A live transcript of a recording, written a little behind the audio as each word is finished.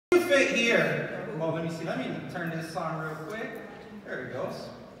fit here? Well, let me see. Let me turn this on real quick. There it goes.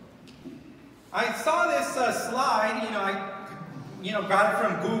 I saw this slide, I got it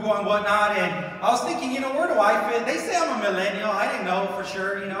from Google and whatnot, and I was thinking, where do I fit? They say I'm a millennial. I didn't know for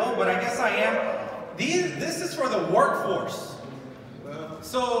sure, but I guess I am. This is for the workforce.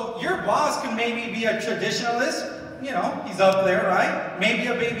 So your boss can maybe be a traditionalist. He's up there, right? Maybe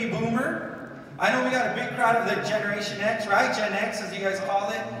a baby boomer. I know we got a big crowd of the Generation X, right? Gen X, as you guys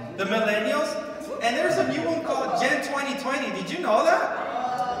call it. The millennials. And there's a new one called Gen 2020. Did you know that?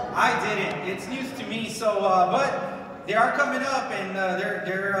 I didn't. It's news to me. So, but they are coming up, and they're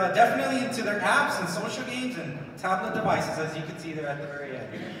definitely into their apps and social games and tablet devices, as you can see there at the very end.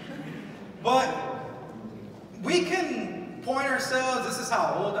 But we can point ourselves, this is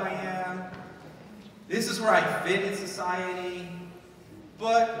how old I am. This is where I fit in society.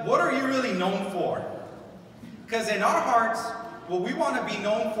 But what are you really known for? Because in our hearts, what we want to be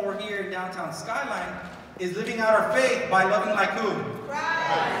known for here in downtown Skyline is living out our faith by loving like who?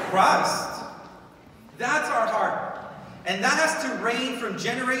 Christ. That's our heart. And that has to reign from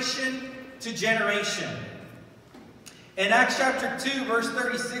generation to generation. In Acts chapter 2, verse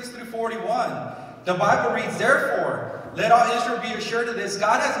 36 through 41, the Bible reads, "Therefore, let all Israel be assured of this.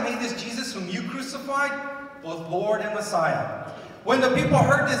 God has made this Jesus whom you crucified, both Lord and Messiah." When the people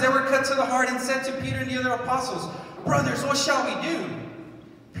heard this, they were cut to the heart and said to Peter and the other apostles, "Brothers, what shall we do?"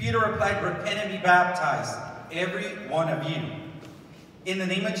 Peter replied, "Repent and be baptized, every one of you, in the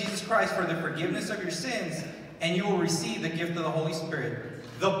name of Jesus Christ for the forgiveness of your sins, and you will receive the gift of the Holy Spirit.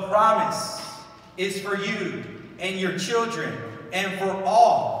 The promise is for you and your children and for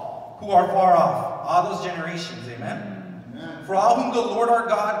all who are far off," all those generations, amen? Amen. "For all whom the Lord our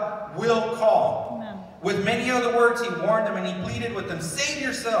God will call." Amen. With many other words, he warned them and he pleaded with them, "Save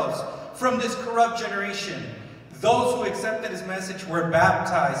yourselves from this corrupt generation." Those who accepted his message were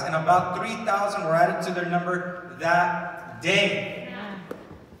baptized, and about 3,000 were added to their number that day.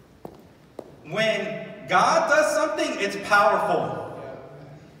 When God does something, it's powerful.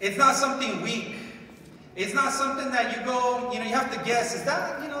 It's not something weak. It's not something that you go, you have to guess. Is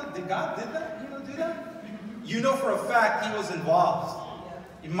that, did God do that? You know for a fact he was involved.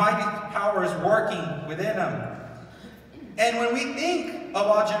 Mighty power is working within him. And when we think of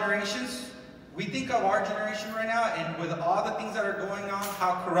all generations, we think of our generation right now, and with all the things that are going on,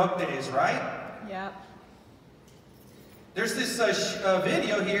 how corrupt it is, right? Yeah. There's this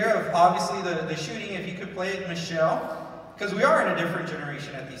video here of obviously the shooting. If you could play it, Michelle, because we are in a different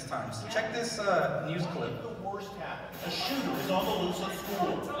generation at these times. So check this news clip. The worst happened. A shooter is on the loose at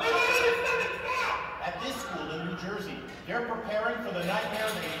school. At this school in New Jersey, they're preparing for the nightmare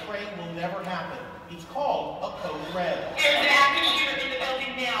they pray will never happen. It's called a Code Red. There's an active shooter in the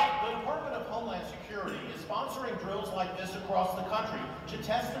building now. The Department of Homeland Security is sponsoring drills like this across the country to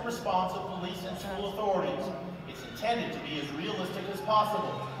test the response of police and school authorities. It's intended to be as realistic as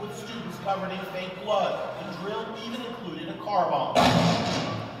possible, with students covered in fake blood. The drill even included a car bomb.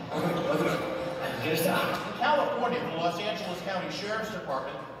 In California, the Los Angeles County Sheriff's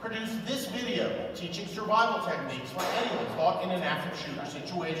Department produced this video teaching survival techniques for anyone caught in an active shooter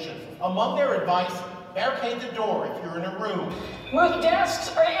situation. Among their advice, barricade the door if you're in a room. Move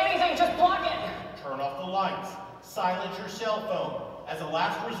desks or anything, just block it. Turn off the lights. Silence your cell phone. As a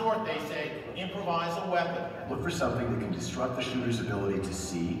last resort, they say, improvise a weapon. Look for something that can disrupt the shooter's ability to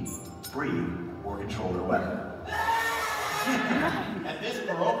see, breathe, or control their weapon. At this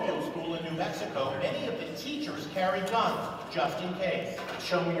parochial school in New Mexico, many of the teachers carry guns, just in case.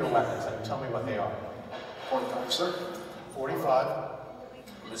 Show me your weapons and tell me what they are. 45, sir. 45.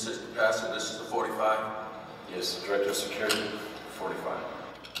 Mrs. Pastor, this is the 45. Yes, Director of Security, 45.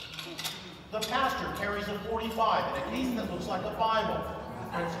 The pastor carries a 45 in a case that looks like a Bible.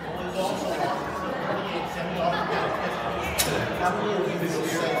 The principal is also armed with a 38 semi-automatic pistol. How many of you feel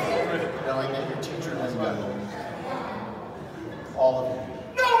safe knowing that your teacher has guns? All of you.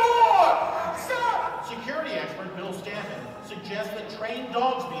 No more! Stop! Security expert Bill Stanton suggests that trained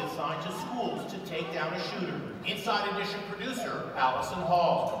dogs be assigned to schools to take down a shooter. Inside Edition producer Allison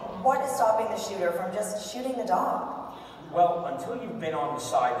Hall. What is stopping the shooter from just shooting the dog? Well, until you've been on the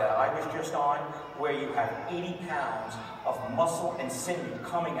side that I was just on, where you have 80 pounds of muscle and sinew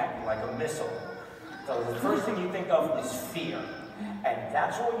coming at you like a missile. So the first thing you think of is fear. And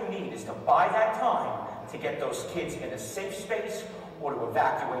that's all you need is to buy that time to get those kids in a safe space or to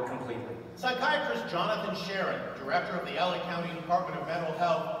evacuate completely. Psychiatrist Jonathan Sharon, director of the LA County Department of Mental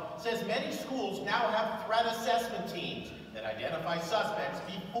Health, says many schools now have threat assessment teams that identify suspects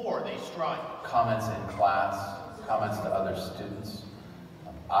before they strike. Comments in class, comments to other students,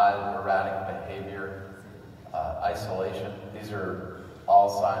 odd, erratic behavior, isolation. These are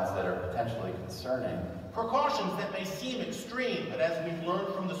all signs that are potentially concerning. Precautions that may seem extreme, but as we've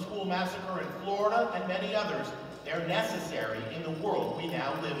learned from the school massacre in Florida and many others, they're necessary in the world we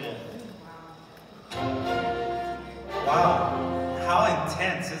now live in. Wow, how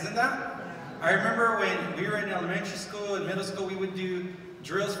intense, isn't that? I remember when we were in elementary school and middle school, we would do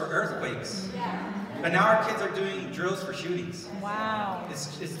drills for earthquakes. Yeah. But now our kids are doing drills for shootings. Wow.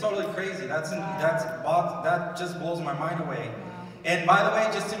 It's totally crazy. That just blows my mind away. Wow. And by the way,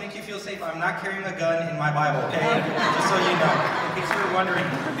 just to make you feel safe, I'm not carrying a gun in my Bible, okay? Just so you know, in case you were wondering.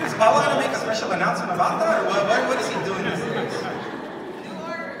 Is Pablo going to make a special announcement about that? Or what is he doing these days?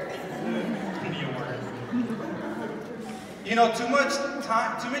 You know, too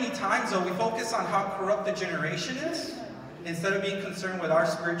many times though, we focus on how corrupt the generation is instead of being concerned with our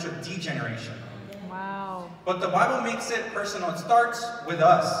spiritual degeneration. Wow. But the Bible makes it personal. It starts with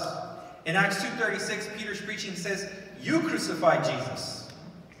us. In Acts 2:36, Peter's preaching says, "You crucified Jesus."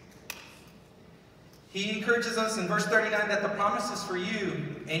 He encourages us in verse 39 that the promise is for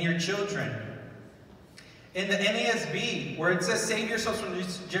you and your children. In the NASB, where it says save yourselves from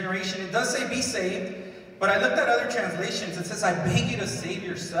this generation, it does say be saved. But I looked at other translations. It says, I beg you to save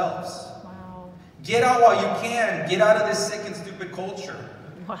yourselves. Wow. Get out while you can. Get out of this sick and stupid culture.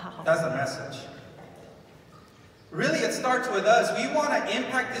 Wow. That's the message. Really, it starts with us. We want to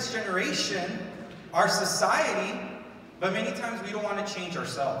impact this generation, our society, but many times we don't want to change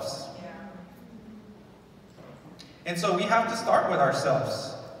ourselves. Yeah. And so we have to start with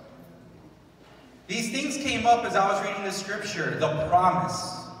ourselves. These things came up as I was reading the scripture, the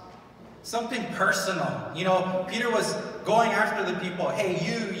promise. Something personal. You know, Peter was going after the people. Hey,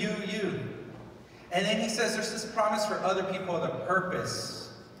 you. And then he says there's this promise for other people, the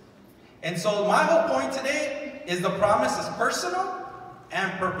purpose. And so my whole point today is the promise is personal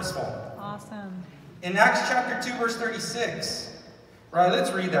and purposeful. Awesome. In Acts chapter 2, verse 36. Right,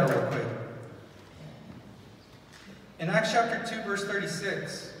 let's read that real quick. In Acts chapter 2, verse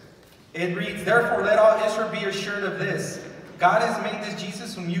 36, it reads, "Therefore let all Israel be assured of this. God has made this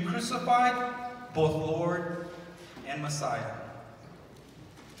Jesus whom you crucified, both Lord and Messiah."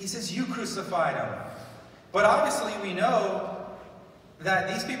 He says, you crucified him. But obviously we know that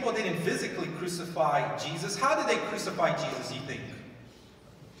these people didn't physically crucify Jesus. How did they crucify Jesus, you think?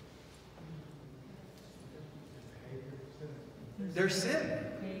 Their sin.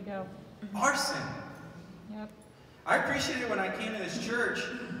 There you go. Our sin. Yep. I appreciated when I came to this church.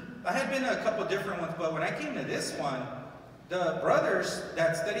 I had been to a couple different ones, but when I came to this one, the brothers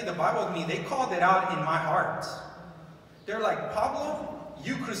that studied the Bible with me, they called it out in my heart. They're like, Pablo,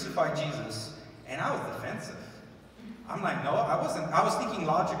 you crucified Jesus. And I was defensive. I'm like, no, I wasn't. I was thinking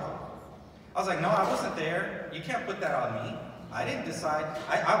logical. I was like, no, I wasn't there. You can't put that on me. I didn't decide.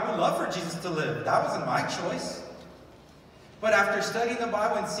 I would love for Jesus to live. That wasn't my choice. But after studying the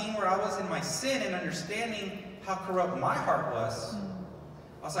Bible and seeing where I was in my sin and understanding how corrupt my heart was,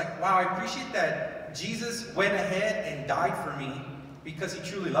 I was like, wow, I appreciate that Jesus went ahead and died for me because he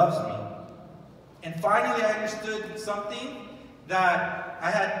truly loves me. And finally, I understood something that I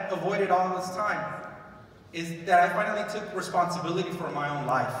had avoided all this time, is that I finally took responsibility for my own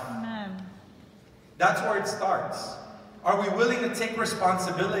life. Amen. That's where it starts. Are we willing to take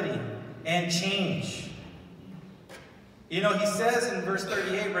responsibility and change? You know, he says in verse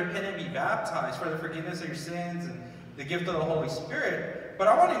 38, repent and be baptized for the forgiveness of your sins and the gift of the Holy Spirit. But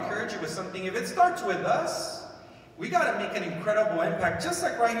I want to encourage you with something. If it starts with us, we got to make an incredible impact, just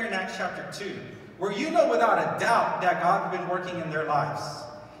like right here in Acts chapter 2, where you know without a doubt that God's been working in their lives.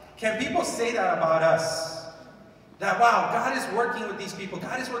 Can people say that about us? That, wow, God is working with these people.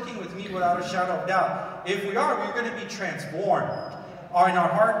 God is working with me without a shadow of doubt. If we are, we're going to be transformed in our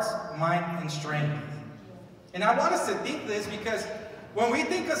hearts, mind, and strength. And I want us to think this because when we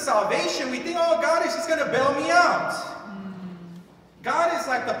think of salvation, we think, oh, God is just going to bail me out. God is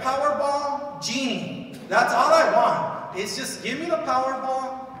like the Powerball genie. That's all I want. It's just give me the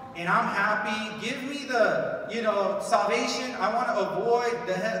Powerball and I'm happy. Give me the, salvation. I want to avoid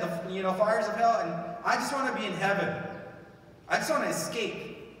the fires of hell, and I just want to be in heaven. I just want to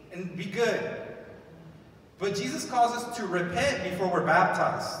escape and be good. But Jesus calls us to repent before we're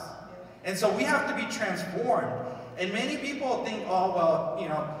baptized. And so we have to be transformed. And many people think, oh,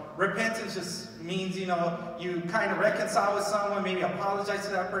 well, repentance just means, you kind of reconcile with someone, maybe apologize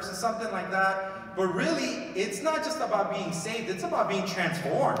to that person, something like that. But really, it's not just about being saved. It's about being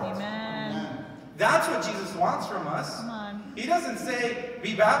transformed. Amen. That's what Jesus wants from us. Come on. He doesn't say,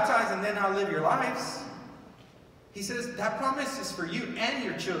 be baptized and then now live your lives. He says, that promise is for you and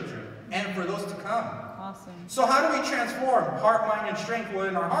your children and for those to come. Awesome. So how do we transform heart, mind, and strength? Well,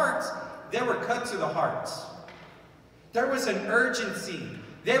 in our hearts, they were cut to the hearts. There was an urgency.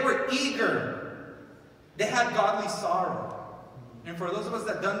 They were eager. They had godly sorrow. And for those of us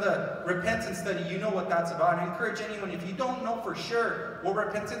that done the repentance study, you know what that's about. I encourage anyone, if you don't know for sure what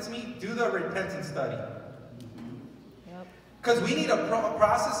repentance means, do the repentance study. Because we need to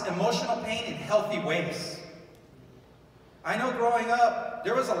process emotional pain in healthy ways. I know growing up,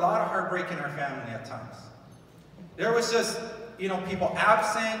 there was a lot of heartbreak in our family at times. There was just, people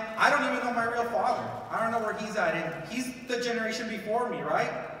absent. I don't even know my real father. I don't know where he's at. And he's the generation before me, right?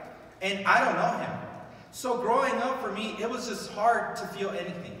 And I don't know him. So growing up for me, it was just hard to feel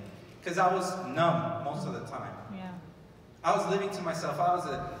anything. Because I was numb most of the time. Yeah. I was living to myself. I was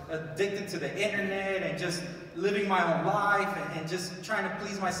addicted to the internet and just living my own life and just trying to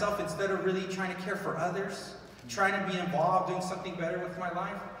please myself instead of really trying to care for others. Trying to be involved, doing something better with my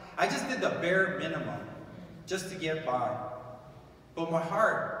life. I just did the bare minimum just to get by. But my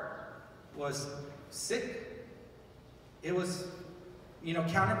heart was sick. It was,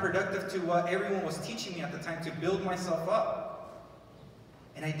 counterproductive to what everyone was teaching me at the time to build myself up.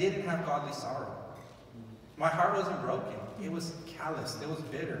 And I didn't have godly sorrow. My heart wasn't broken. It was calloused. It was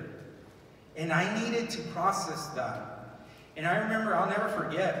bitter. And I needed to process that. And I remember, I'll never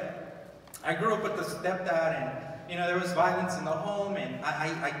forget, I grew up with a stepdad, and there was violence in the home, and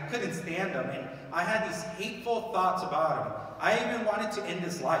I couldn't stand him, and I had these hateful thoughts about him. I even wanted to end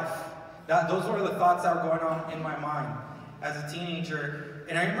his life. Those were the thoughts that were going on in my mind as a teenager.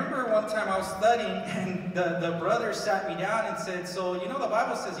 And I remember one time I was studying, and the brother sat me down and said, so, the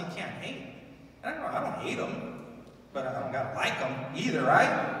Bible says you can't hate. And I don't hate him, but I don't gotta like him either,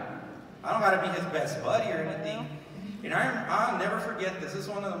 right? I don't gotta be his best buddy or anything. And I'll never forget this. This is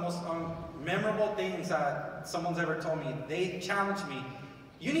one of the most memorable things that someone's ever told me. They challenged me.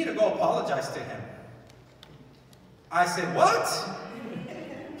 You need to go apologize to him. I said, what?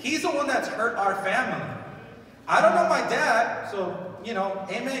 He's the one that's hurt our family. I don't know my dad, so,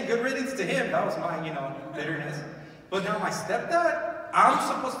 amen, good riddance to him. That was my, bitterness. But now my stepdad, I'm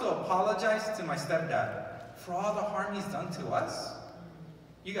supposed to apologize to my stepdad for all the harm he's done to us?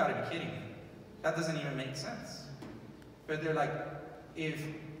 You gotta be kidding me. That doesn't even make sense. But they're like, if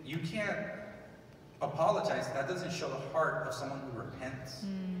you can't apologize, that doesn't show the heart of someone who repents.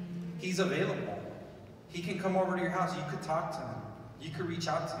 He's available. He can come over to your house. You could talk to him. You could reach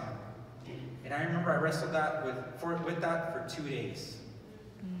out to him. And I remember I wrestled that with that for 2 days.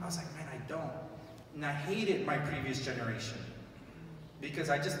 I was like, man, I don't. And I hated my previous generation because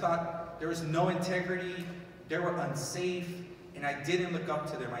I just thought there was no integrity. They were unsafe. And I didn't look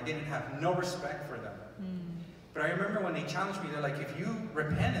up to them. I didn't have no respect for them. But I remember when they challenged me, they're like, if you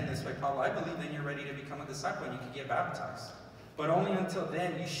repent in this way, Pablo, I believe then you're ready to become a disciple and you can get baptized. But only until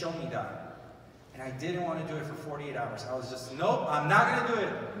then, you show me that. And I didn't want to do it for 48 hours. I was just, nope, I'm not going to do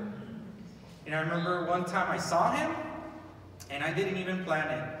it. And I remember one time I saw him, and I didn't even plan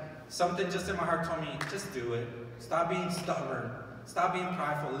it. Something just in my heart told me, just do it. Stop being stubborn. Stop being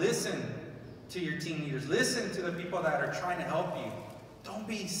prideful. Listen to your team leaders. Listen to the people that are trying to help you. Don't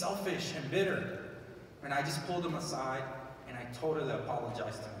be selfish and bitter. And I just pulled him aside, and I totally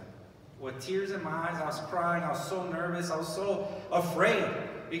apologized to him. With tears in my eyes, I was crying. I was so nervous. I was so afraid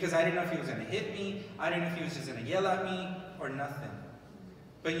because I didn't know if he was going to hit me. I didn't know if he was just going to yell at me or nothing.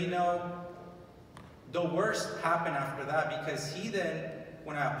 But the worst happened after that because he then,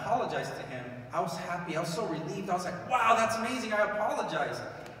 when I apologized to him, I was happy. I was so relieved. I was like, wow, that's amazing. I apologized.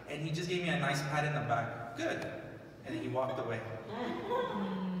 And he just gave me a nice pat in the back. Good. And then he walked away.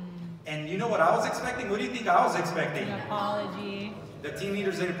 And you know what I was expecting? What do you think I was expecting? An apology. The team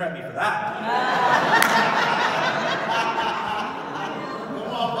leaders didn't prep me for that.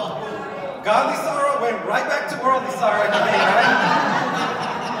 Godly sorrow went right back to worldly sorrow today, right?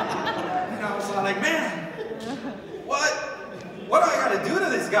 And I was like, man, what do I got to do to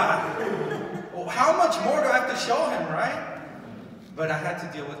this guy? Well, how much more do I have to show him, right? But I had to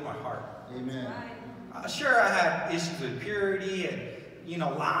deal with my heart. Amen. Sure, I had issues with purity and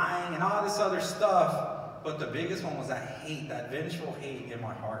lying and all this other stuff. But the biggest one was that hate, that vengeful hate in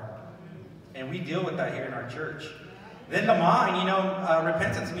my heart. And we deal with that here in our church. Then the mind,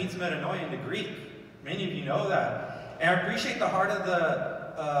 repentance means metanoia in the Greek. Many of you know that. And I appreciate the heart of the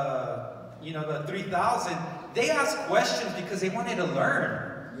 3,000. They asked questions because they wanted to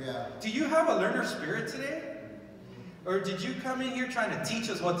learn. Yeah. Do you have a learner spirit today? Or did you come in here trying to teach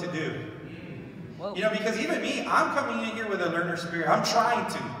us what to do? Whoa. Because even me, I'm coming in here with a learner spirit. I'm trying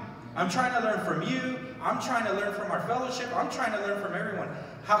to learn from you. I'm trying to learn from our fellowship. I'm trying to learn from everyone.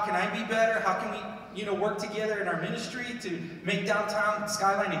 How can I be better? How can we, work together in our ministry to make downtown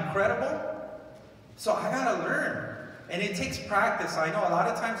Skyline incredible? So I gotta learn. And it takes practice. I know a lot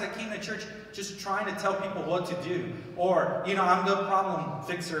of times I came to church just trying to tell people what to do. Or, you know, I'm the problem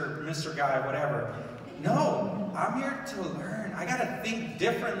fixer, Mr. Guy, whatever. No, I'm here to learn. I got to think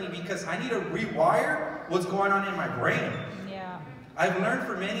differently because I need to rewire what's going on in my brain. Yeah. I've learned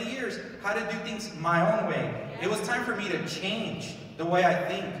for many years how to do things my own way. It was time for me to change the way I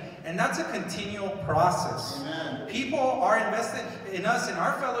think. And that's a continual process. Amen. People are invested in us, in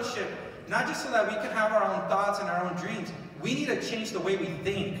our fellowship, not just so that we can have our own thoughts and our own dreams. We need to change the way we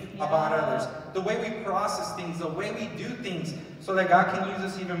think about others, the way we process things, the way we do things, so that God can use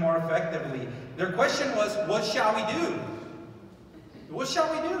us even more effectively. Their question was, what shall we do? What shall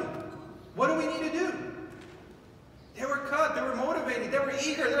we do? What do we need to do? They were cut, they were motivated, they were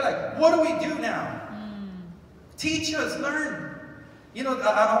eager. They're like, what do we do now? Teach us, learn. You know,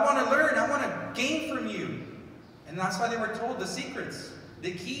 I want to learn, I want to gain from you. And that's why they were told the secrets,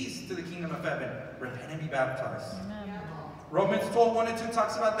 the keys to the kingdom of heaven. Repent and be baptized. Amen. Romans 12:1-2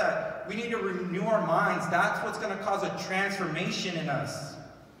 talks about that. We need to renew our minds. That's what's going to cause a transformation in us.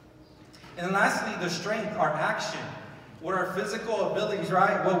 And then lastly, the strength, our action. What our physical abilities,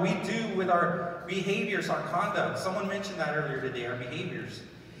 right? What we do with our behaviors, our conduct. Someone mentioned that earlier today, our behaviors.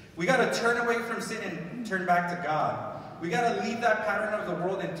 We got to turn away from sin and turn back to God. We got to leave that pattern of the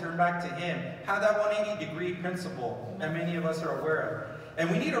world and turn back to Him. Have that 180-degree principle that many of us are aware of. And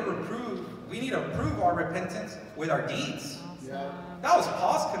we need to prove our repentance with our deeds. Yeah. That was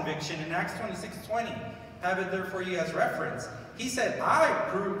Paul's conviction in Acts 26:20. Have it there for you as reference. He said, I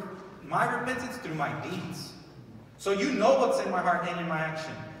prove my repentance through my deeds. So you know what's in my heart and in my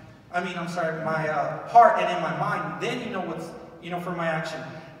action. My heart and in my mind. Then you know what's, for my action.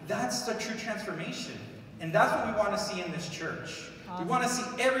 That's the true transformation. And that's what we want to see in this church. Awesome. We want to see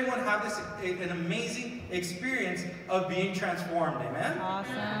everyone have an amazing experience of being transformed. Amen?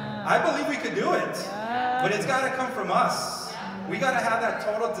 Awesome. I believe we could do it. Yes. But it's got to come from us. We got to have that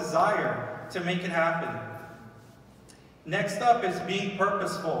total desire to make it happen. Next up is being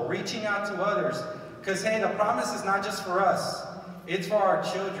purposeful, reaching out to others. Because, hey, the promise is not just for us. It's for our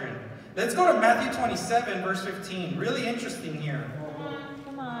children. Let's go to Matthew 27, verse 15. Really interesting here.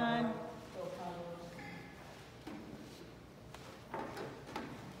 Come on.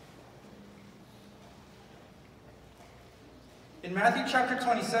 In Matthew chapter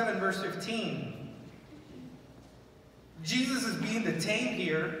 27, verse 15, Jesus is being detained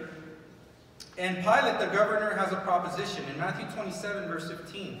here, and Pilate, the governor, has a proposition. In Matthew 27, verse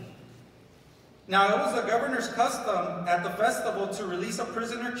 15. Now, it was the governor's custom at the festival to release a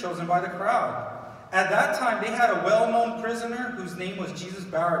prisoner chosen by the crowd. At that time, they had a well-known prisoner whose name was Jesus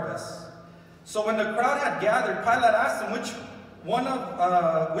Barabbas. So when the crowd had gathered, Pilate asked them, which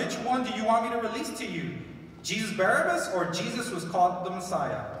one do you want me to release to you? Jesus Barabbas or Jesus was called the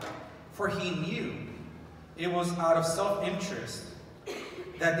Messiah? For he knew it was out of self-interest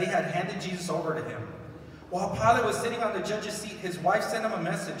that they had handed Jesus over to him. While Pilate was sitting on the judge's seat, his wife sent him a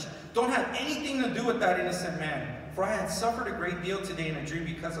message. Don't have anything to do with that innocent man, for I had suffered a great deal today in a dream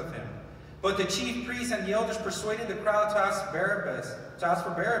because of him. But the chief priests and the elders persuaded the crowd to ask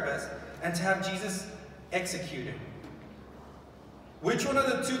for Barabbas, and to have Jesus executed. Which one of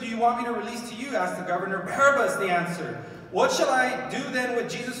the two do you want me to release to you? Asked the governor. Barabbas, they answered. What shall I do then with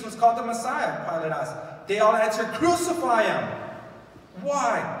Jesus who was called the Messiah? Pilate asked. They all answered, crucify him.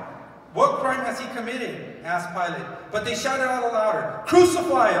 Why? What crime has he committed? Asked Pilate. But they shouted all the louder,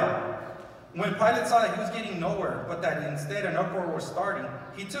 crucify him. When Pilate saw that he was getting nowhere, but that instead an uproar was starting,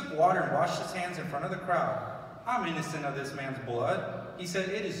 he took water and washed his hands in front of the crowd. I'm innocent of this man's blood. He said,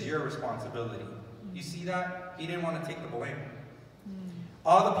 it is your responsibility. You see that? He didn't want to take the blame.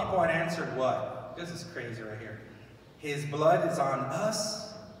 All the people had answered what? This is crazy right here. His blood is on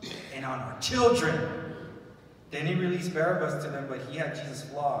us and on our children. Then he released Barabbas to them, but he had Jesus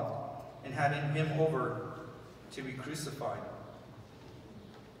flogged and had him over to be crucified.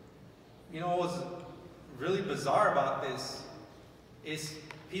 You know what was really bizarre about this is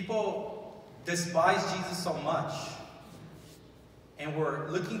people despise Jesus so much and were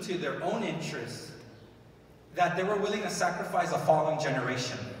looking to their own interests that they were willing to sacrifice a fallen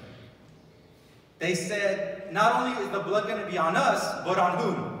generation. They said, not only is the blood going to be on us, but on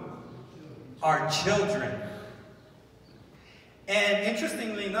whom? Our children. And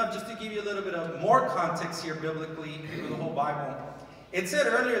interestingly enough, just to give you a little bit of more context here biblically through the whole Bible, it said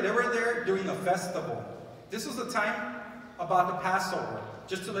earlier they were there during a festival. This was the time about the Passover,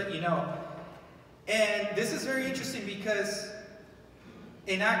 just to let you know. And this is very interesting because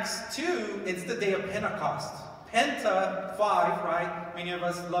in Acts 2, it's the day of Pentecost. Penta, 5, right? Many of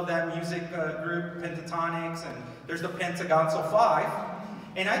us love that music group, Pentatonics, and there's the Pentagon, so 5.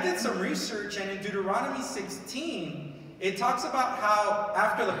 And I did some research, and in Deuteronomy 16, it talks about how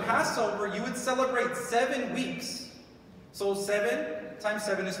after the Passover, you would celebrate 7 weeks. So 7 times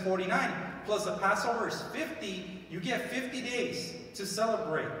 7 is 49. Plus the Passover is 50. You get 50 days to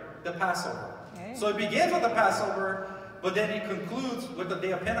celebrate the Passover. Okay. So it begins with the Passover, but then it concludes with the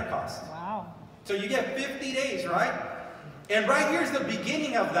day of Pentecost. Wow. So you get 50 days, right? And right here's the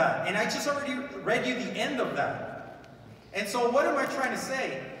beginning of that. And I just already read you the end of that. And so what am I trying to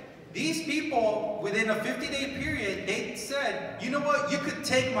say? These people, within a 50-day period, they said, you know what? You could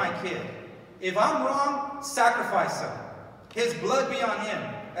take my kid. If I'm wrong, sacrifice him. His blood be on him,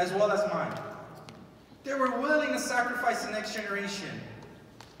 as well as mine. They were willing to sacrifice the next generation.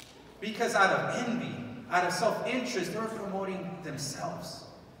 Because out of envy, out of self-interest, they were promoting themselves.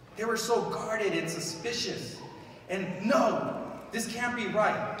 They were so guarded and suspicious. And no, this can't be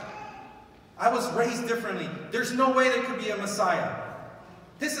right. I was raised differently. There's no way there could be a Messiah.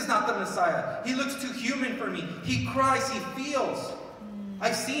 This is not the Messiah. He looks too human for me. He cries, he feels.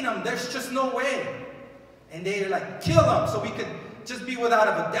 I've seen him. There's just no way. And they're like, kill him so we could just be without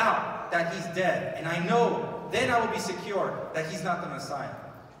of a doubt that he's dead. And I know then I will be secure that he's not the Messiah.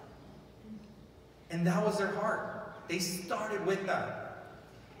 And that was their heart. They started with that.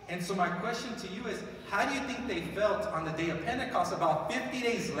 And so my question to you is, how do you think they felt on the day of Pentecost about 50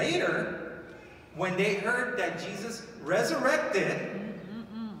 days later when they heard that Jesus resurrected,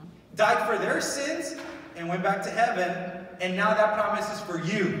 died for their sins, and went back to heaven, and now that promise is for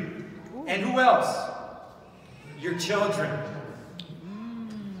you. And who else? Your children.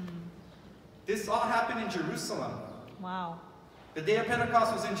 This all happened in Jerusalem. Wow. The day of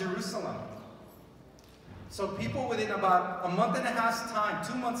Pentecost was in Jerusalem. So people within about a month and a half's time,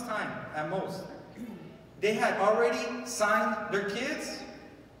 2 months' time at most, they had already signed their kids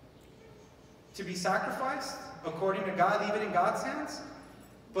to be sacrificed according to God, leave it in God's hands.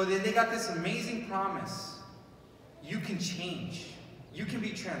 But then they got this amazing promise. You can change. You can be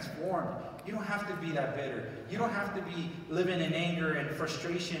transformed. You don't have to be that bitter. You don't have to be living in anger and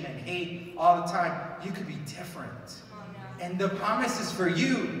frustration and hate all the time. You could be different. And the promise is for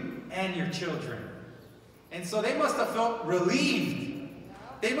you and your children. And so they must have felt relieved.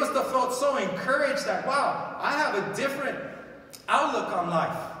 They must have felt so encouraged that, wow, I have a different outlook on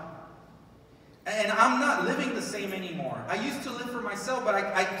life. And I'm not living the same anymore. I used to live for myself, but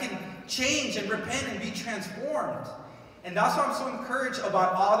I can change and repent and be transformed. And that's why I'm so encouraged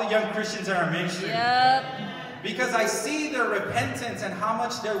about all the young Christians in our ministry. Yep. Because I see their repentance and how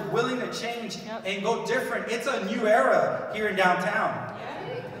much they're willing to change and go different. It's a new era here in downtown.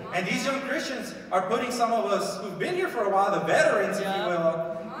 And these young Christians are putting some of us who've been here for a while, the veterans, if you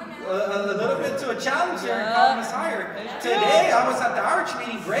will, a little bit to a challenge here and calling us higher. Today, I was at the outreach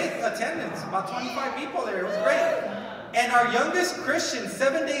meeting, great attendance, about 25 people there, it was great. And our youngest Christian,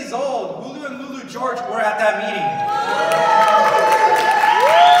 7 days old, Hulu and Lulu George, were at that meeting.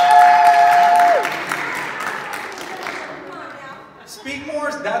 Speak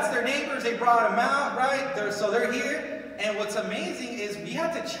Morse, that's their neighbors, they brought them out, right? So they're here. And what's amazing is we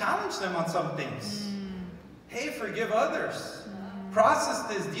had to challenge them on some things. Hey, forgive others. Process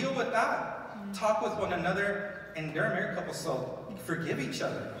this, deal with that. Talk with one another. And they're a married couple, so forgive each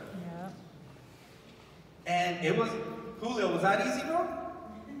other. And it was, Julio, was that easy, bro?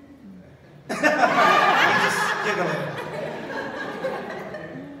 Just giggling.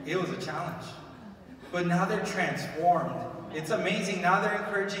 It was a challenge. But now they're transformed. It's amazing. Now they're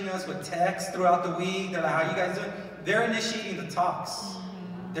encouraging us with texts throughout the week. They're like, how you guys doing? They're initiating the talks.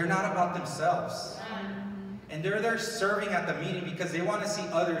 They're not about themselves. And they're there serving at the meeting because they want to see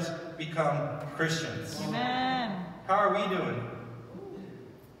others become Christians. Amen. How are we doing?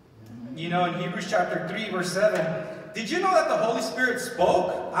 You know, in Hebrews chapter 3, verse 7, did you know that the Holy Spirit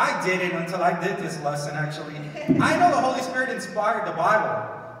spoke? I didn't until I did this lesson, actually. I know the Holy Spirit inspired the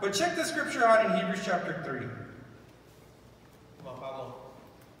Bible. But check the scripture out in Hebrews chapter 3. Come on, Pablo.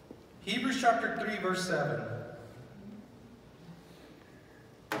 Hebrews chapter 3, verse 7.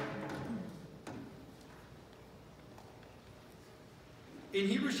 In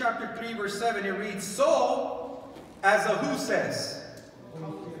Hebrews chapter 3, verse 7, it reads, so, as the who says?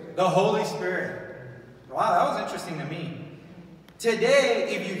 The Holy Spirit. Wow, that was interesting to me.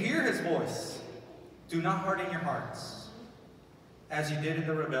 Today, if you hear his voice, do not harden your hearts, as you did in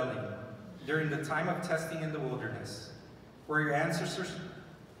the rebellion, during the time of testing in the wilderness, where your ancestors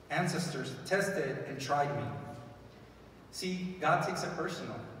tested and tried me. See, God takes it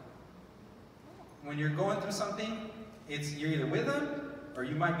personal. When you're going through something, you're either with him, or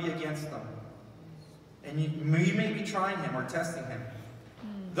you might be against them. And you may be trying him or testing him.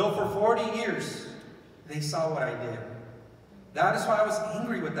 Though for 40 years, they saw what I did. That is why I was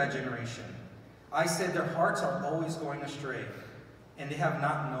angry with that generation. I said their hearts are always going astray, and they have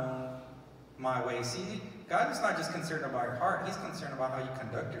not known my way. See, God is not just concerned about your heart, he's concerned about how you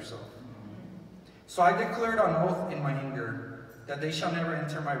conduct yourself. So I declared on oath in my anger that they shall never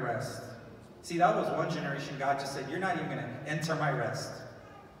enter my rest. See, that was one generation. God just said, you're not even going to enter my rest.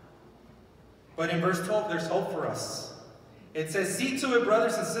 But in verse 12, there's hope for us. It says, see to it,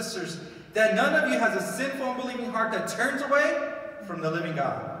 brothers and sisters, that none of you has a sinful, unbelieving heart that turns away from the living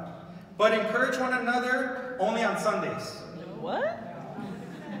God. But encourage one another only on Sundays. What?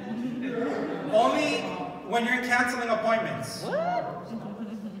 Only when you're canceling appointments. What?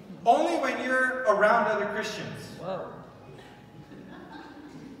 Only when you're around other Christians. Whoa.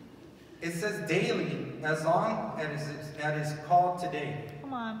 It says daily, as long as it is called today.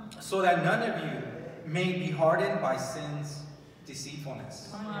 Come on. So that none of you may be hardened by sin's deceitfulness.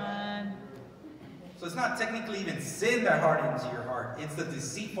 Come on. So it's not technically even sin that hardens your heart. It's the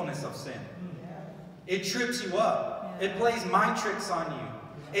deceitfulness of sin. It trips you up. It plays mind tricks on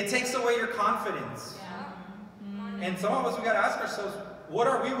you. It takes away your confidence. And some of us, we got to ask ourselves, what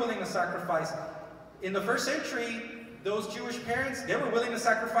are we willing to sacrifice? In the first century, those Jewish parents, they were willing to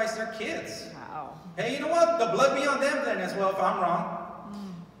sacrifice their kids. Wow. Hey, you know what? The blood be on them then as well if I'm wrong.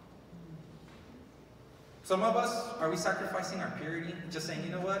 Some of us, are we sacrificing our purity? Just saying, you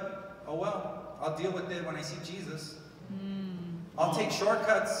know what? Oh well, I'll deal with it when I see Jesus. I'll take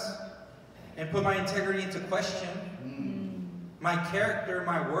shortcuts and put my integrity into question. My character,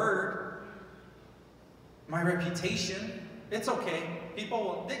 my word, my reputation. It's okay.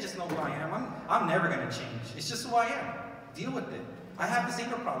 People, they just know who I am. I'm never going to change. It's just who I am. Deal with it. I have this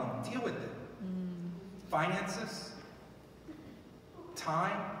anger problem. Deal with it. Finances?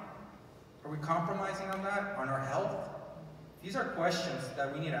 Time? Are we compromising on that? On our health? These are questions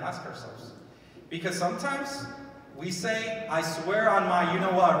that we need to ask ourselves. Because sometimes we say, I swear on my you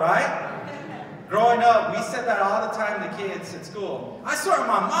know what, right? Growing up, we said that all the time to kids at school. I swear on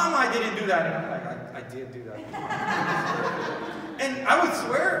my mom I didn't do that. And I'm like, I did do that. And I would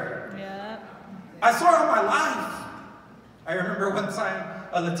swear. Yeah. I swear on my life. I remember one time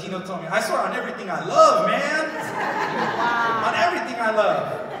a Latino told me, I swear on everything I love, man. Wow. On everything I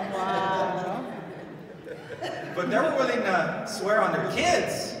love. Wow. But they were willing to swear on their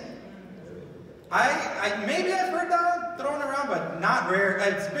kids. Maybe I've heard that thrown around, but not rare.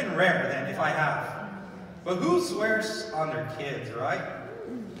 It's been rare then if I have. But who swears on their kids, right?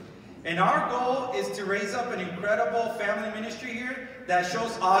 And our goal is to raise up an incredible family ministry here that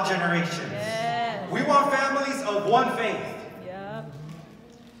shows all generations. Yes. We want families of one faith. Yep.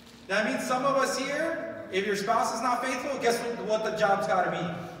 That means some of us here, if your spouse is not faithful, guess what the job's got to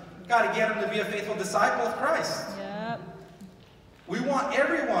be? Got to get them to be a faithful disciple of Christ. Yep. We want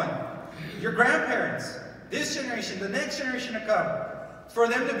everyone, your grandparents, this generation, the next generation to come, for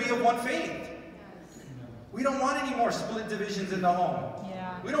them to be of one faith. We don't want any more split divisions in the home.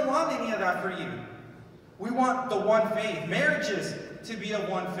 Yeah. We don't want any of that for you. We want the one faith. Marriages to be of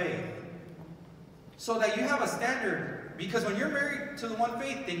one faith. So that you have a standard. Because when you're married to the one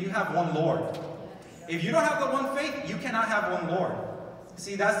faith, then you have one Lord. If you don't have the one faith, you cannot have one Lord.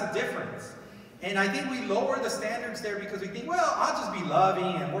 See, that's the difference. And I think we lower the standards there because we think, well, I'll just be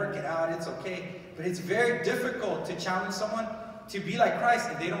loving and work it out. It's okay. But it's very difficult to challenge someone to be like Christ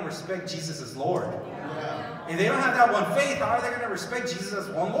if they don't respect Jesus as Lord. Yeah. If they don't have that one faith, how are they going to respect Jesus as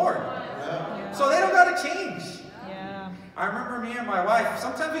one Lord? Yeah. So they don't got to change. Yeah. I remember me and my wife,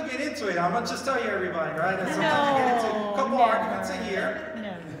 sometimes we get into it. I'm going to just tell you everybody, right? And sometimes we get into a couple arguments a year.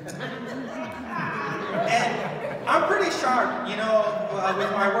 And I'm pretty sharp, you know,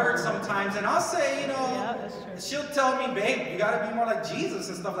 with my words sometimes. And I'll say, you know, she'll tell me, babe, you got to be more like Jesus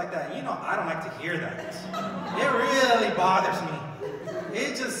and stuff like that. You know, I don't like to hear that. It really bothers me.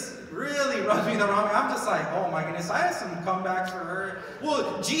 It just really rubs me the wrong way. I'm just like, oh my goodness, I had some comebacks for her.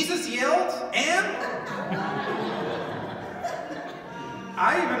 Well, Jesus yelled, and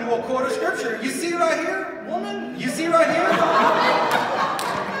I even will quote a scripture. You see right here, woman? You see right here?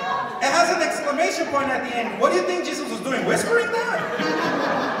 It has an exclamation point at the end. What do you think Jesus was doing? Whispering that?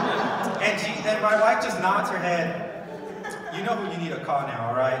 And my wife just nods her head. You know who you need to call now,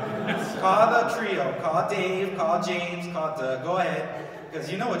 all right? Call the trio. Call Dave, call James, call Doug. Go ahead. Because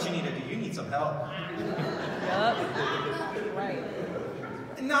you know what you need to do. You need some help. Yep. Right.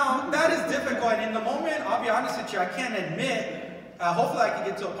 No, that is difficult. And in the moment, I'll be honest with you, I can't admit, hopefully I can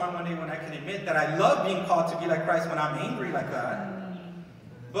get to a point one day when I can admit that I love being called to be like Christ when I'm angry like that.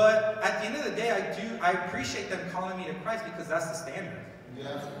 But at the end of the day, I appreciate them calling me to Christ because that's the standard. Yeah.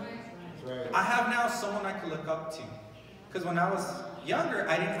 That's right. I have now someone I can look up to. Because when I was younger,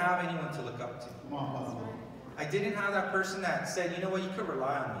 I didn't have anyone to look up to. I didn't have that person that said, you know what, you could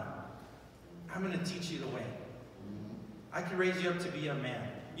rely on me. I'm going to teach you the way. I can raise you up to be a man.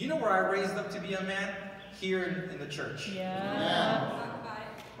 You know where I raised up to be a man? Here in the church. Yeah.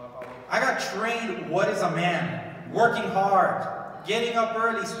 I got trained what is a man. Working hard, getting up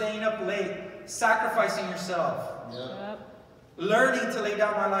early, staying up late, sacrificing yourself. Yep. Learning to lay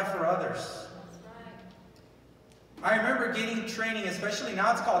down my life for others. I remember getting training, especially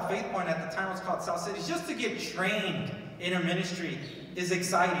now it's called Faith Point, at the time it was called South City. Just to get trained in a ministry is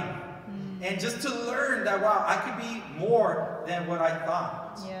exciting. And just to learn that, wow, I could be more than what I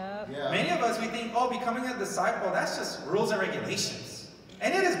thought. Yep. Yeah. Many of us, we think, oh, becoming a disciple, that's just rules and regulations.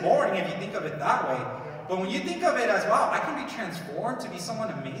 And it is boring if you think of it that way. But when you think of it as, wow, I can be transformed to be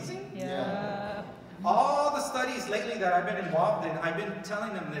someone amazing. Yeah. All the studies lately that I've been involved in, I've been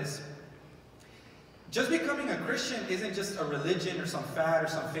telling them this. Just becoming a Christian isn't just a religion or some fad or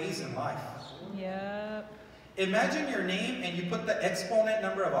some phase in life. Yep. Imagine your name and you put the exponent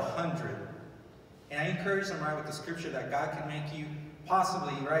number of 100. And I encourage them, right, with the scripture that God can make you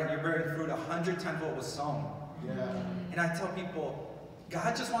possibly, right, you're bearing fruit 100 times what was sown. Yeah. And I tell people,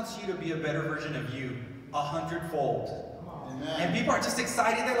 God just wants you to be a better version of you, 100-fold. Amen. And people are just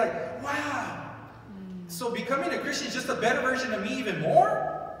excited. They're like, wow. So becoming a Christian is just a better version of me even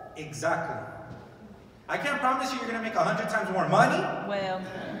more? Exactly. I can't promise you you're going to make 100 times more money. Well.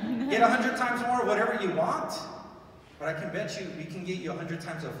 Get 100 times more whatever you want. But I can bet you we can get you 100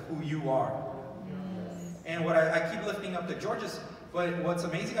 times of who you are. And what I keep lifting up to George is, but what's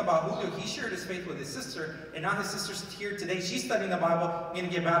amazing about Julio, he shared his faith with his sister, and now his sister's here today. She's studying the Bible, going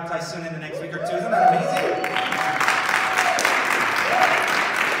to get baptized soon in the next week or two. Isn't that amazing?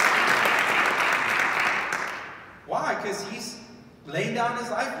 Why? Because he's laying down his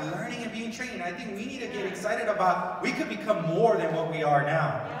life, learning and being trained. And I think we need to get excited about, we could become more than what we are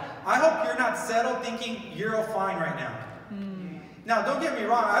now. I hope you're not settled thinking you're all fine right now. Now, don't get me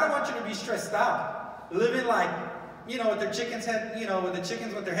wrong. I don't want you to be stressed out, living like, you know, with their chickens head, you know, with the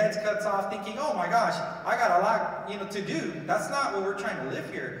chickens with their heads cut off, thinking, oh my gosh, I got a lot, you know, to do. That's not what we're trying to live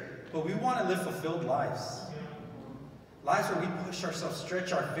here. But we want to live fulfilled lives. Lives where we push ourselves,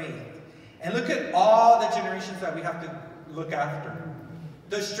 stretch our faith. And look at all the generations that we have to look after.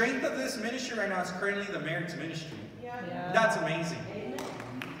 The strength of this ministry right now is currently the marriage ministry. Yeah. That's amazing.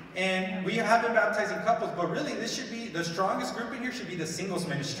 And we have been baptizing couples, but really this should be, the strongest group in here should be the singles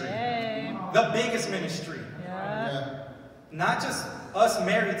ministry. Hey. The biggest ministry. Yeah. Not just us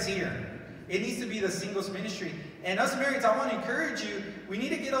marrieds here. It needs to be the singles ministry. And us marrieds, I want to encourage you, we need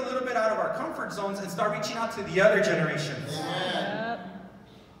to get a little bit out of our comfort zones and start reaching out to the other generations. Yep.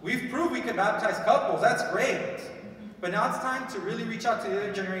 We've proved we can baptize couples. That's great. But now it's time to really reach out to the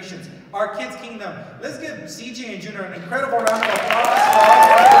other generations. Our Kids Kingdom. Let's give CJ and Junior an incredible round of applause for all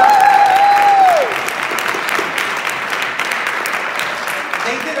the hard work.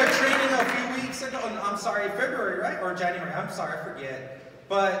 They did a training a few weeks ago. I'm sorry, February, right? Or January. I'm sorry, I forget.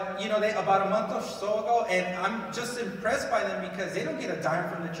 But, you know, they about a month or so ago, and I'm just impressed by them because they don't get a dime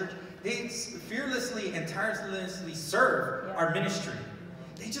from the church. They fearlessly and tirelessly serve our ministry.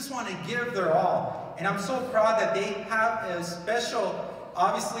 They just want to give their all. And I'm so proud that they have a special,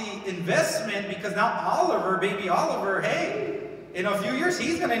 obviously, investment because now Oliver, baby Oliver, hey, in a few years,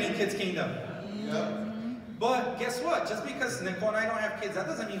 he's going to need Kids Kingdom. Yep. But guess what? Just because Nicole and I don't have kids, that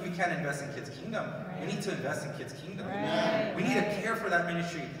doesn't mean we can't invest in Kids Kingdom. Right. We need to invest in Kids Kingdom. Right. We need to care for that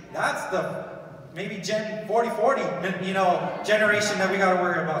ministry. That's the maybe Gen 40, you know, generation that we got to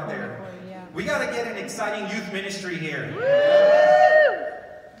worry about there. Yeah. We got to get an exciting youth ministry here.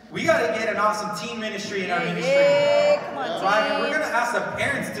 We got to get an awesome teen ministry in our ministry. Yeah, come on, Right? And we're teens. going to ask the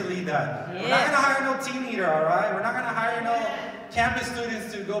parents to lead that. Yeah. We're not going to hire no team leader, all right? We're not going to hire no campus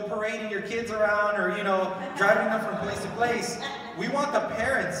students to go parading your kids around or, you know, driving them from place to place. We want the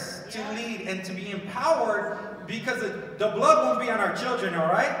parents to lead and to be empowered because the blood won't be on our children, all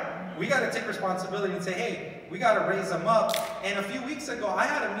right? We got to take responsibility and say, hey, we got to raise them up. And a few weeks ago, I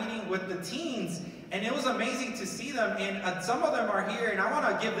had a meeting with the teens, and it was amazing to see them. And some of them are here, and I want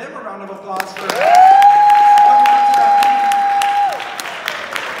to give them a round of applause for coming out to that meeting.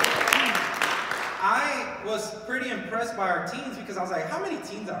 I was pretty impressed by our teens because I was like, how many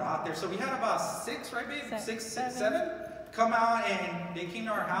teens are out there? So we had about 6, right, babe? Six, seven come out, and they came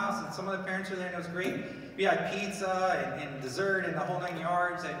to our house, and some of the parents were there, and it was great. We had pizza and dessert and the whole 9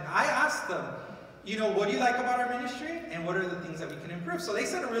 yards. And I asked them, you know, what do you like about our ministry? And what are the things that we can improve? So they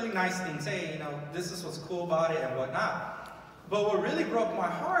said really nice things. Hey, you know, this is what's cool about it and whatnot. But what really broke my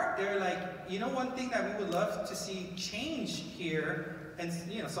heart, they're like, you know, one thing that we would love to see change here, and,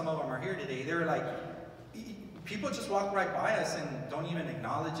 you know, some of them are here today. They're like, people just walk right by us and don't even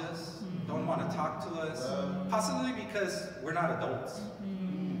acknowledge us, don't want to talk to us, possibly because we're not adults.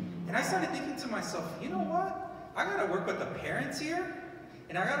 And I started thinking to myself, you know what? I got to work with the parents here,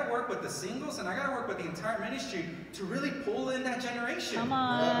 and I got to work with the singles, and I got to work with the entire ministry to really pull in that generation. Come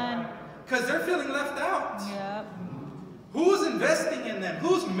on. Because they're feeling left out. Yep. Who's investing in them?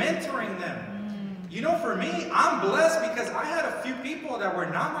 Who's mentoring them? You know, for me, I'm blessed because I had a few people that were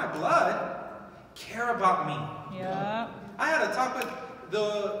not my blood care about me. Yeah. I had a talk with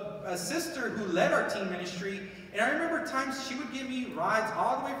a sister who led our teen ministry, and I remember times she would give me rides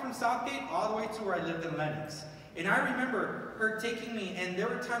all the way from Southgate all the way to where I lived in Lenox. And I remember her taking me, and there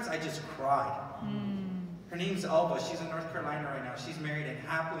were times I just cried. Her name's Elba. She's in North Carolina right now. She's married and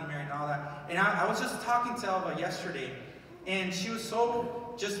happily married and all that. And I was just talking to Elba yesterday, and she was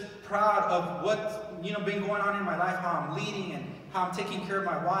so just proud of what's been going on in my life, how I'm leading and how I'm taking care of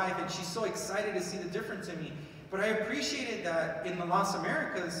my wife, and she's so excited to see the difference in me. But I appreciated that in the Las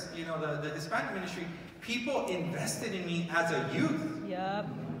Americas, the Hispanic ministry, people invested in me as a youth. Yep.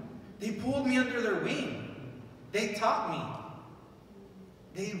 They pulled me under their wing. They taught me.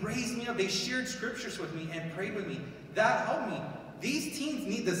 They raised me up. They shared scriptures with me and prayed with me. That helped me. These teens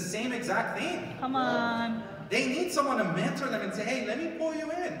need the same exact thing. Come on. They need someone to mentor them and say, hey, let me pull you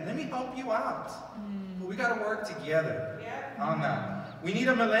in. Let me help you out. But we got to work together on that. We need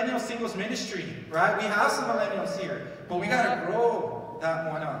a millennial singles ministry, right? We have some millennials here, but we got to grow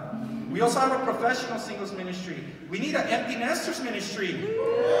that one up. We also have a professional singles ministry. We need an empty nesters ministry.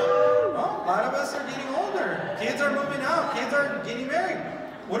 Well, a lot of us are getting older. Kids are moving out. Kids are getting married.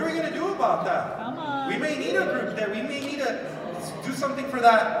 What are we going to do about that? Come on. We may need a group there. We may need to do something for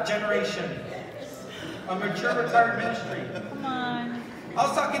that generation. A mature retired ministry. Come on. I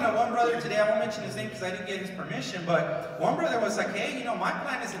was talking to one brother today. I won't mention his name because I didn't get his permission, but one brother was like, hey, my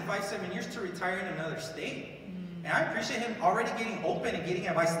plan is in 5-7 years to retire in another state. And I appreciate him already getting open and getting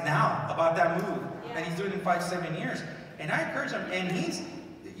advice now about that move that he's doing in 5-7 years. And I encourage him, and he's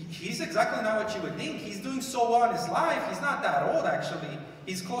exactly not what you would think. He's doing so well in his life. He's not that old, actually.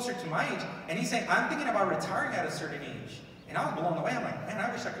 He's closer to my age. And he's saying, I'm thinking about retiring at a certain age. And I was blown away. I'm like, man,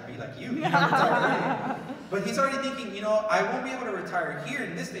 I wish I could be like you. But he's already thinking, I won't be able to retire here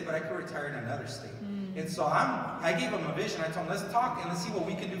in this state, but I could retire in another state. And so I gave him a vision. I told him, let's talk and let's see what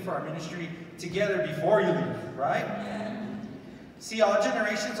we can do for our ministry together before you leave, right? See, all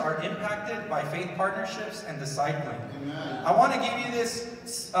generations are impacted by faith partnerships and discipling. I want to give you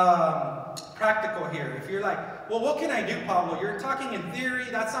this practical here. If you're like, well, what can I do, Pablo? You're talking in theory.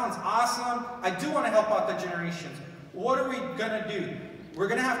 That sounds awesome. I do want to help out the generations. What are we going to do? We're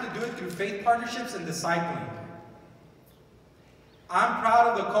going to have to do it through faith partnerships and discipling. I'm proud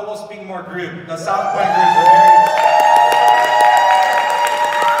of the Cobo Speak More group, the South Point group.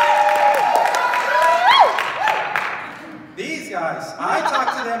 These guys, I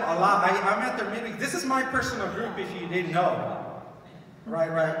talk to them a lot. I'm at their meetings. This is my personal group, if you didn't know.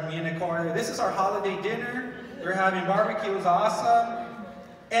 Right, me and Nicole. This is our holiday dinner. We're having barbecue. It was awesome.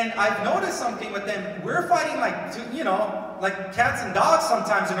 And I've noticed something with them. We're fighting like cats and dogs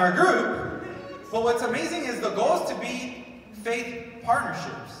sometimes in our group. But what's amazing is the goal is to be faith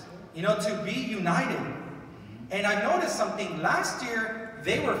partnerships, to be united. And I noticed something. Last year,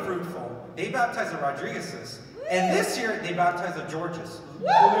 they were fruitful. They baptized the Rodriguezes. And this year, they baptized the Georges.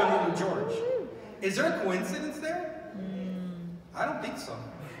 Julio and Lulu George. Is there a coincidence there? I don't think so.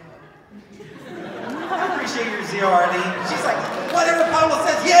 I appreciate your zeal, Arlene. She's like, whatever Pablo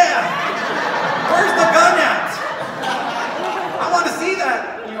says, yeah! Where's the gun at? I want to see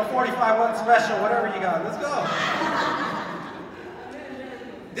that, 45, one special, whatever you got. Let's go.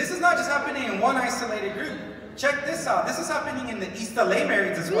 This is not just happening in one isolated group. Check this out. This is happening in the East LA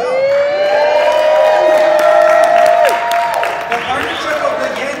marrieds as well. The partnership of the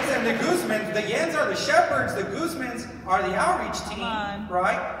Yens and the Guzmans. The Yens are the shepherds. The Guzmans are the outreach team,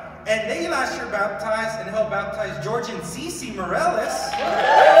 right? And they last year baptized and helped baptize George and Cece Morales.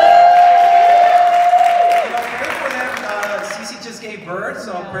 Pray for them. Cece just gave birth,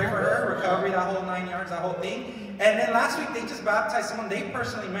 so pray for her. Recovery, that whole 9 yards, that whole thing. And then last week they just baptized someone they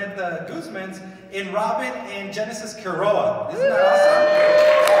personally met, the Guzmans, in Robin and Genesis Quiroa. Isn't that awesome?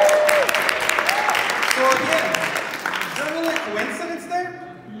 So again, is there really a coincidence there?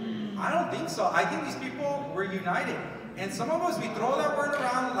 I don't think so. I think these people were united. And some of us, we throw that word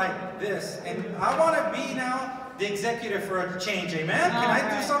around like this. And I want to be now the executive for a change. Amen? Can I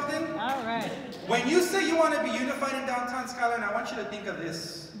do something? All right. When you say you want to be unified in downtown Skyline, I want you to think of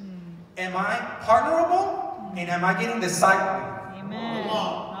this. Am I partnerable? And am I getting discipled? Amen.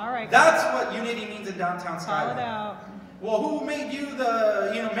 All right. That's what unity means in downtown Skyline. Call it out. Well, who made you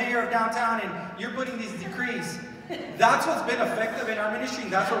the mayor of downtown and you're putting these decrees? That's what's been effective in our ministry,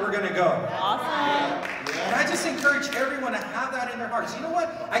 and that's where we're going to go. Awesome. And I just encourage everyone to have that in their hearts. You know what?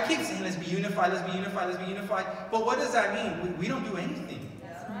 I keep saying let's be unified, let's be unified, let's be unified. But what does that mean? We don't do anything.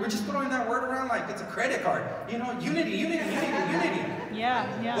 We're just throwing that word around like it's a credit card. You know, unity, unity, unity, unity.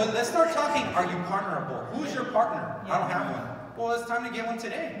 Yeah. Well, let's start talking. Are you partnerable? Who's your partner? I don't have one. Well, it's time to get one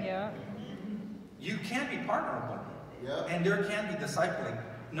today. Yeah. You can be partnerable. And there can be discipling.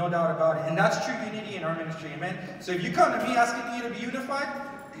 No doubt about it. And that's true unity in our ministry. Amen. So if you come to me asking you to be unified,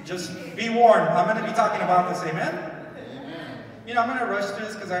 just be warned. I'm going to be talking about this. Amen. You know, I'm going to rush through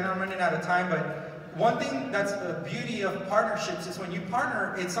this because I know I'm running out of time, but one thing that's the beauty of partnerships is when you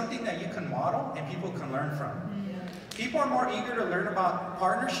partner, it's something that you can model and people can learn from. People are more eager to learn about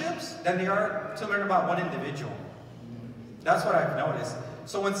partnerships than they are to learn about one individual. That's what I've noticed.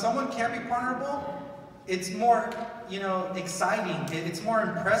 So when someone can be partnerable, it's more, you know, exciting. It's more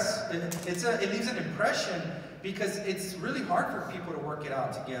it leaves an impression because it's really hard for people to work it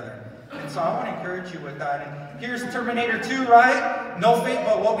out together. And so I want to encourage you with that. And here's Terminator 2, right? No fate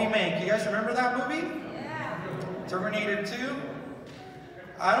but what we make. You guys remember that movie? Yeah. Terminator 2.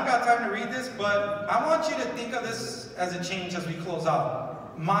 I don't got time to read this, but I want you to think of this as a change as we close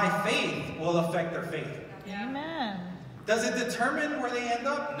out. My faith will affect their faith. Amen. Does it determine where they end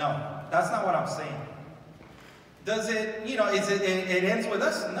up? No, that's not what I'm saying. Does it, you know, it ends with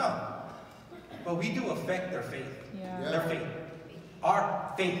us? No. But we do affect their faith. Yeah. Their faith.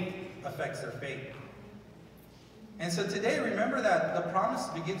 Our faith affects their faith. And so today, remember that the promise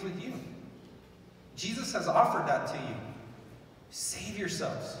begins with you. Jesus has offered that to you. Save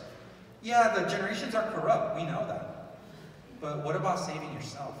yourselves. Yeah, the generations are corrupt. We know that. But what about saving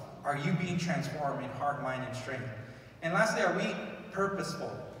yourself? Are you being transformed in heart, mind, and strength? And lastly, are we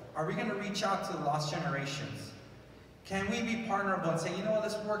purposeful? Are we going to reach out to the lost generations? Can we be partnerable and say, you know what,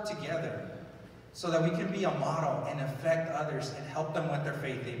 let's work together so that we can be a model and affect others and help them with their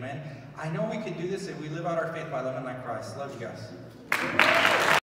faith, amen? I know we can do this if we live out our faith by loving like Christ. Love you guys.